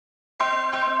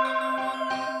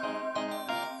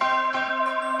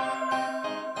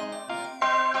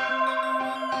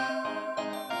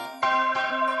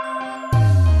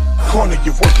corner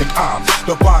you're working, I'm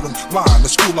the bottom line.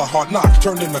 The school of hard knocks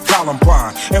turned into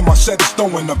Columbine, and my set is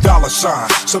throwing a dollar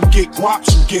sign. Some get guap,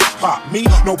 some get pop. Me,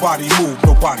 nobody move,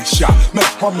 nobody shot. Man,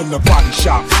 I'm in the body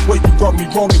shop. Wait, you rub me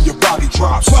wrong and your body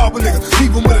drops. Rob a nigga,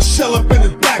 even with a shell up in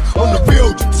his back. On the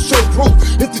bill, just to show proof.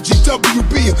 Hit the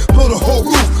GWB and blow the whole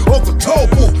roof off the toll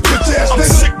booth. Bitch ass I'm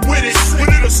nigga. sick with it,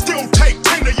 but it'll still take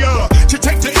 10 of y'all to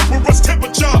take the emperor's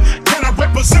temperature. Can I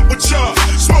represent with y'all?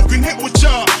 Smoking hit with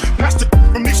y'all. That's the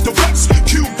from east to west,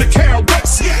 cube to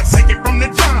KRS. Take it from the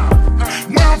dime.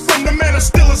 Where I'm from, the metal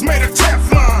still is made of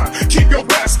Teflon. Keep your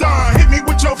best on, hit me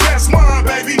with your best line,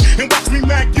 baby, and watch me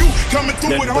mac you. Coming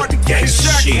through with hard to get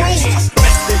Shaq rules.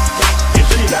 Get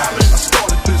the diamond. I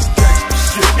started this gangsta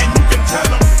shit, and you can tell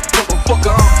him,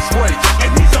 motherfucker, I'm straight,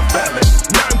 and he's a felon.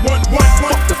 911,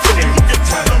 fuck the thing, and you can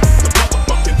tell him, the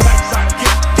motherfucking thanks I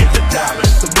get the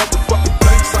diamond. The motherfucking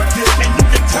thanks I get, and you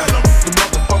can tell him, the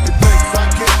motherfucking thanks I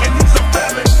get, and he's a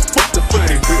felon. Fuck the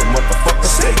thing, real motherfucker,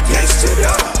 stay gangsta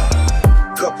up.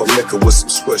 Cup of liquor with some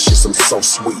swishes, I'm so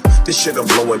sweet. This shit I'm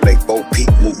blowing make Bo Peep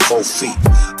move 4 feet.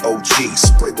 OG,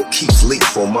 spray with Keith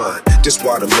Leaf on mine. This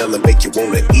watermelon make you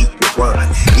wanna eat and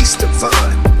grind. East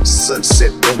Divine,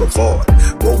 Sunset Boulevard.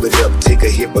 Roll it up, take a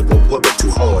hit, but don't pull it too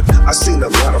hard. I seen a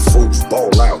lot of fools ball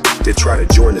out. They try to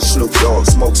join the Snoop Dogg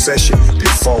smoke session,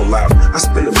 then fall out. I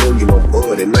spent $1 million on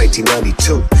bud in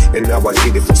 1992, and now I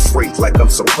get it for free like I'm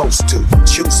supposed to.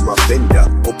 Choose my vendor,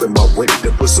 open my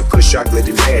window, put some kush chocolate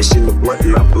and hash in the blunt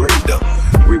and I blend up.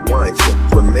 Rewind,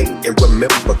 remain and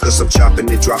remember, cause I'm chopping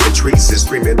and dropping trees and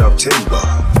screaming out timber.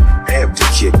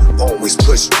 Abdicate, always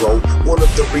push, bro. One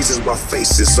of the reasons my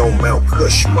face is on Mount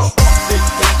Cushmore.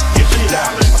 Get the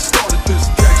diamond. I started this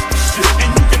gangsta shit,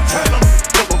 and you can tell him,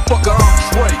 motherfucker, I'm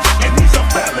straight, and he's a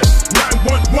felon.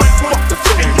 911, fuck the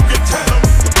thing, and you can tell him,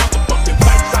 the motherfucking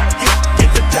thanks I get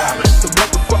the diamond. The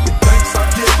motherfucking thanks I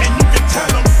get, and you can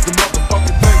tell him, the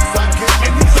motherfucking thanks I get,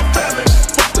 and he's a felon.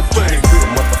 Fuck the thing, real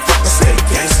motherfucker, stay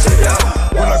gangsta up.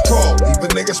 When I crawl, leave a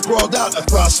nigga sprawled out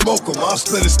after I smoke him. I'll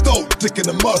split his throat, dick in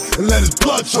the mud, and let his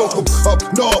blood choke him. Up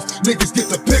north, niggas get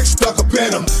the pick stuck up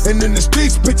in them. And in the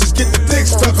streets, bitches get the dick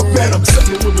stuck up in them.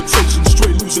 Second limitation,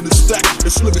 straight losing his stack. The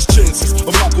slimmest chances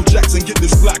of Michael Jackson getting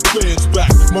his black fans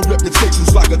back. My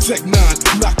reputation's like a Tech 9,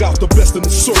 knock out the best in the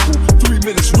circle. 3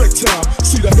 minutes wreck time,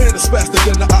 see the hand is faster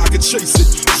than the eye can chase it.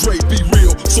 Dre, be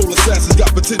real, soul assassins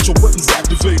got potential weapons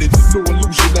activated. No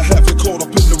illusion to have it caught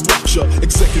up in the rupture.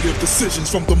 Executive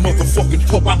decisions from the motherfucking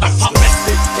public.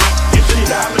 Get the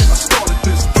diamond. I started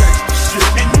this gangsta shit,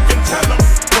 and you can tell him,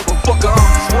 motherfucker,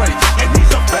 I'm straight, and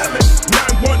he's a felon.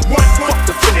 911, fuck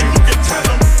the thing, and you can tell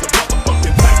him, the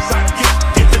motherfucking thanks I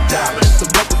get the diamond. The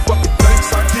motherfucking thanks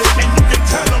I get, and you can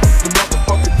tell him, the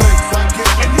motherfucking thanks I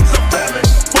get, and he's a felon.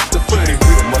 Fuck the thing,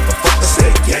 real motherfucker,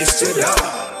 say gangsta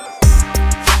up.